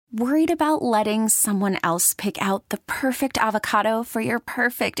Worried about letting someone else pick out the perfect avocado for your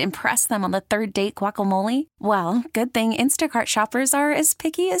perfect impress them on the third date guacamole? Well, good thing Instacart shoppers are as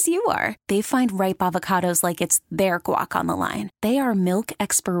picky as you are. They find ripe avocados like it's their guac on the line. They are milk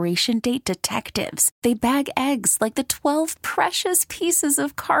expiration date detectives. They bag eggs like the 12 precious pieces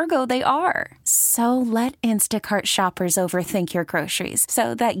of cargo they are. So let Instacart shoppers overthink your groceries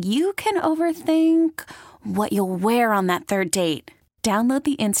so that you can overthink what you'll wear on that third date. Download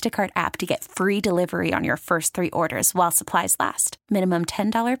the Instacart app to get free delivery on your first 3 orders while supplies last. Minimum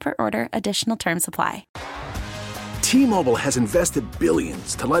 $10 per order. Additional terms apply. T-Mobile has invested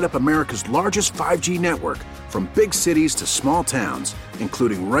billions to light up America's largest 5G network, from big cities to small towns,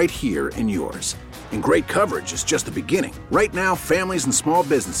 including right here in yours. And great coverage is just the beginning. Right now, families and small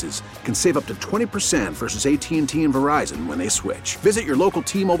businesses can save up to 20% versus AT&T and Verizon when they switch. Visit your local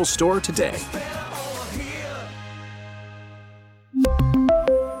T-Mobile store today.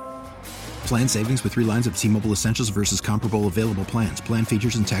 Plan savings with 3 lines of T-Mobile Essentials versus comparable available plans. Plan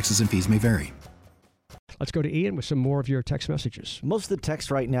features and taxes and fees may vary. Let's go to Ian with some more of your text messages. Most of the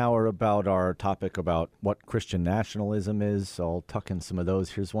texts right now are about our topic about what Christian nationalism is, so I'll tuck in some of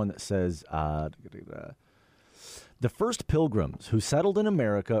those. Here's one that says, the first pilgrims who settled in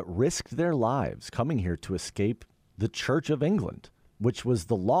America risked their lives coming here to escape the Church of England, which was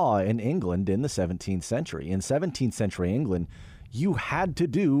the law in England in the 17th century. In 17th century England, you had to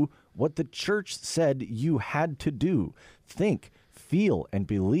do what the church said you had to do. Think, feel, and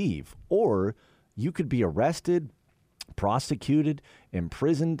believe, or you could be arrested, prosecuted,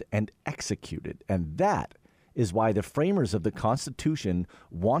 imprisoned, and executed. And that is why the framers of the Constitution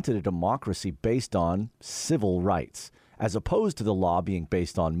wanted a democracy based on civil rights, as opposed to the law being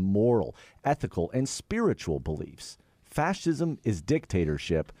based on moral, ethical, and spiritual beliefs. Fascism is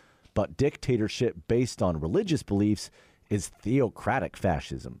dictatorship, but dictatorship based on religious beliefs is theocratic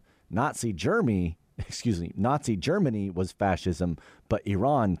fascism. Nazi Germany was fascism, but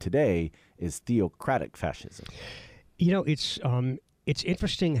Iran today is theocratic fascism. You know, it's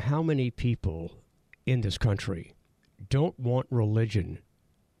interesting how many people in this country don't want religion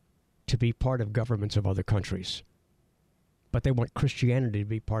to be part of governments of other countries, but they want Christianity to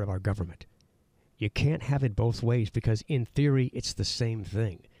be part of our government. You can't have it both ways because in theory, it's the same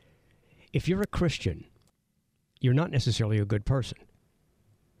thing. If you're a Christian, you're not necessarily a good person.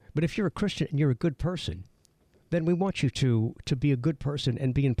 But if you're a Christian and you're a good person, then we want you to be a good person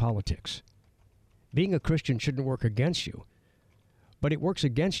and be in politics. Being a Christian shouldn't work against you, but it works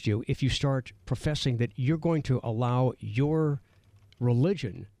against you if you start professing that you're going to allow your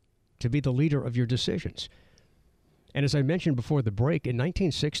religion to be the leader of your decisions. And as I mentioned before the break, in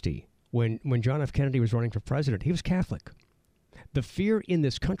 1960, when John F. Kennedy was running for president, he was Catholic. The fear in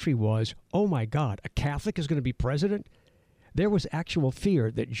this country was, oh my God, a Catholic is going to be president? There was actual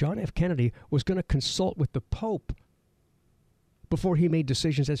fear that John F. Kennedy was going to consult with the Pope before he made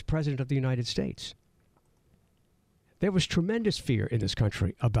decisions as president of the United States. There was tremendous fear in this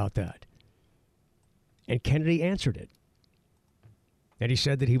country about that. And Kennedy answered it. And he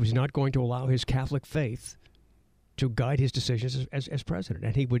said that he was not going to allow his Catholic faith to guide his decisions as president.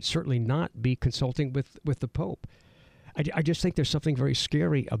 And he would certainly not be consulting with the Pope. I just think there's something very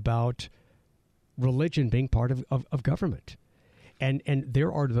scary about religion being part of government. And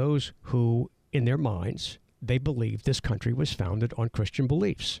there are those who, in their minds, they believe this country was founded on Christian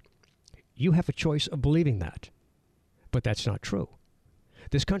beliefs. You have a choice of believing that, but that's not true.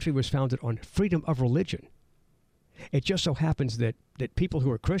 This country was founded on freedom of religion. It just so happens that people who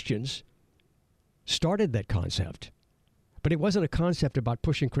are Christians started that concept. But it wasn't a concept about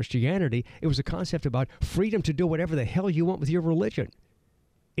pushing Christianity. It was a concept about freedom to do whatever the hell you want with your religion.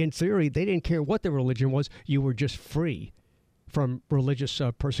 In theory, they didn't care what the religion was. You were just free from religious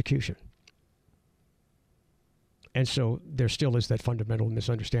persecution. And so there still is that fundamental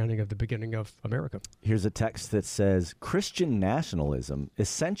misunderstanding of the beginning of America. Here's a text that says, Christian nationalism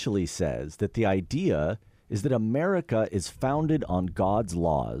essentially says that the idea is that America is founded on God's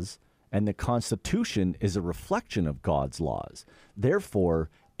laws and the Constitution is a reflection of God's laws. Therefore,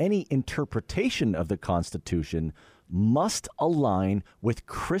 any interpretation of the Constitution must align with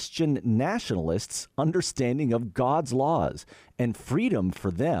Christian nationalists' understanding of God's laws. And freedom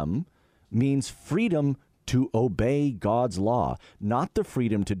for them means freedom to obey God's law, not the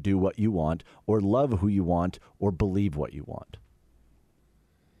freedom to do what you want or love who you want or believe what you want.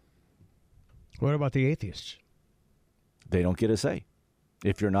 What about the atheists? They don't get a say.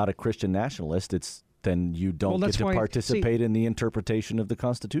 If you're not a Christian nationalist, then you don't get to participate in the interpretation of the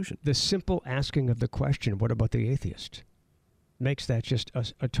Constitution. The simple asking of the question, what about the atheist, makes that just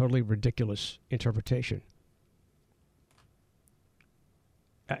a totally ridiculous interpretation.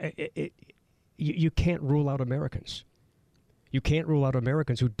 You can't rule out Americans. You can't rule out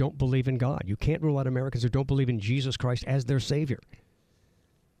Americans who don't believe in God. You can't rule out Americans who don't believe in Jesus Christ as their Savior.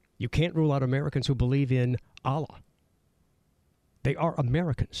 You can't rule out Americans who believe in Allah. They are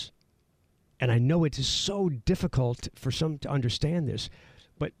Americans. And I know it is so difficult for some to understand this,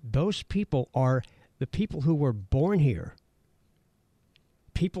 but those people are the people who were born here,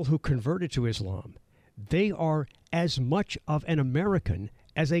 people who converted to Islam. They are as much of an American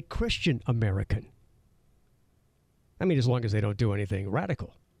as a Christian American. I mean, as long as they don't do anything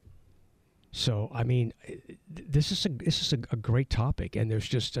radical. So, I mean, this is a great topic, and there's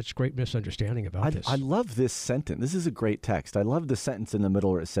just such great misunderstanding about this. I love this sentence. This is a great text. I love the sentence in the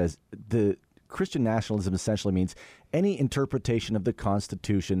middle where it says, the Christian nationalism essentially means any interpretation of the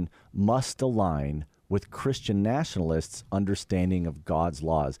Constitution must align with Christian nationalists' understanding of God's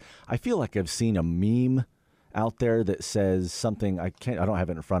laws. I feel like I've seen a meme out there that says something, I don't have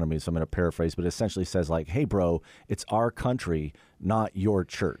it in front of me, so I'm going to paraphrase, but it essentially says like, hey, bro, it's our country, not your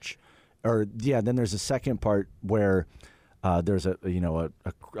church. Or, yeah, then there's a second part where there's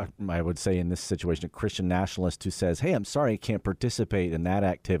I would say in this situation, a Christian nationalist who says, hey, I'm sorry, I can't participate in that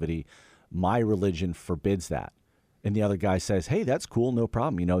activity. My religion forbids that. And the other guy says, hey, that's cool, no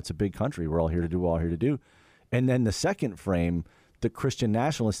problem. You know, it's a big country. We're all here to do what we're all here to do. And then the second frame, the Christian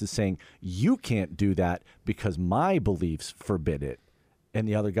nationalist is saying, you can't do that because my beliefs forbid it. And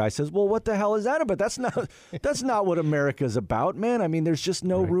the other guy says, well, what the hell is that about? That's not what America's about, man. I mean, there's just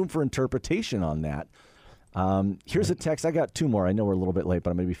no room for interpretation on that. Here's a text. I got two more. I know we're a little bit late,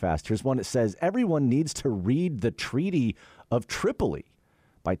 but I'm going to be fast. Here's one that says, everyone needs to read the Treaty of Tripoli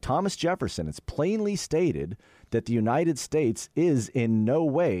by Thomas Jefferson. It's plainly stated that the United States is in no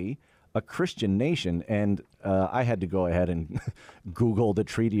way a Christian nation. And I had to go ahead and Google the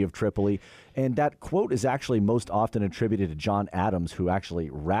Treaty of Tripoli. And that quote is actually most often attributed to John Adams, who actually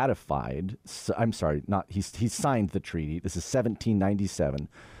ratified. He signed the treaty. This is 1797.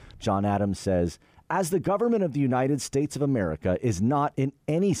 John Adams says, as the government of the United States of America is not in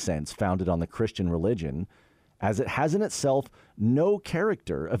any sense founded on the Christian religion, as it has in itself no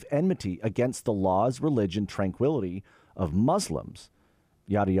character of enmity against the laws, religion, tranquility of Muslims,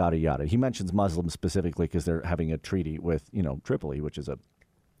 yada, yada, yada. He mentions Muslims specifically because they're having a treaty with, Tripoli, which is a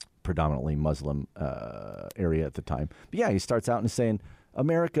predominantly Muslim area at the time. But yeah, he starts out and saying,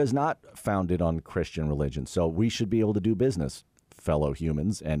 America is not founded on Christian religion, so we should be able to do business, fellow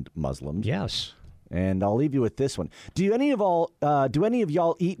humans and Muslims. Yes. And I'll leave you with this one. Do any of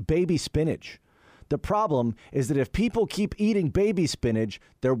y'all eat baby spinach? The problem is that if people keep eating baby spinach,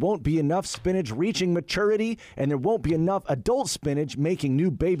 there won't be enough spinach reaching maturity, and there won't be enough adult spinach making new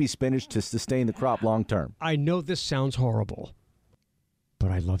baby spinach to sustain the crop long term. I know this sounds horrible,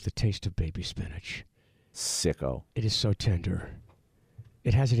 but I love the taste of baby spinach. Sicko. It is so tender.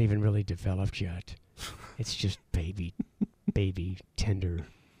 It hasn't even really developed yet. It's just baby, tender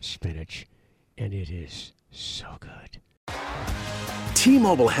spinach, and it is so good.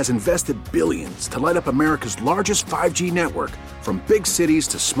 T-Mobile has invested billions to light up America's largest 5G network, from big cities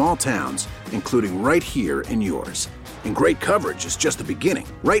to small towns, including right here in yours. And great coverage is just the beginning.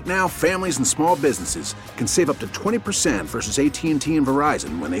 Right now, families and small businesses can save up to 20% versus AT&T and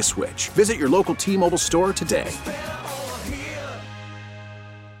Verizon when they switch. Visit your local T-Mobile store today.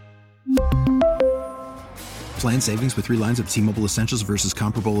 Plan savings with 3 lines of T-Mobile Essentials versus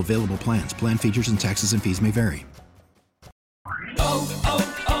comparable available plans. Plan features and taxes and fees may vary.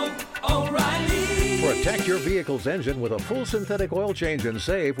 Protect your vehicle's engine with a full synthetic oil change and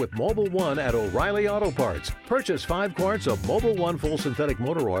save with Mobil 1 at O'Reilly Auto Parts. Purchase 5 quarts of Mobil 1 full synthetic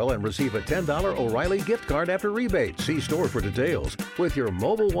motor oil and receive a $10 O'Reilly gift card after rebate. See store for details. With your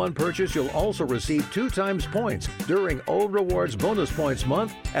Mobil 1 purchase, you'll also receive 2 times points during Old Rewards Bonus Points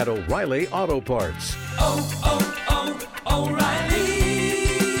Month at O'Reilly Auto Parts. O'Reilly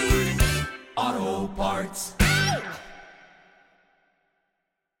Auto Parts.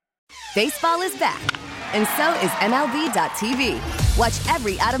 Baseball is back, and so is MLB.tv. Watch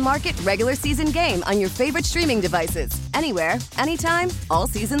every out-of-market, regular season game on your favorite streaming devices, anywhere, anytime, all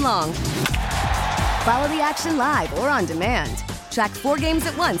season long. Follow the action live or on demand. Track 4 games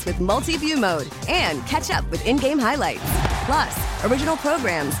at once with multi-view mode and catch up with in-game highlights. Plus, original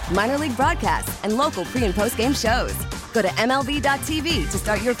programs, minor league broadcasts, and local pre- and post-game shows. Go to MLB.tv to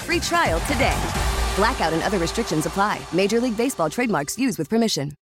start your free trial today. Blackout and other restrictions apply. Major League Baseball trademarks used with permission.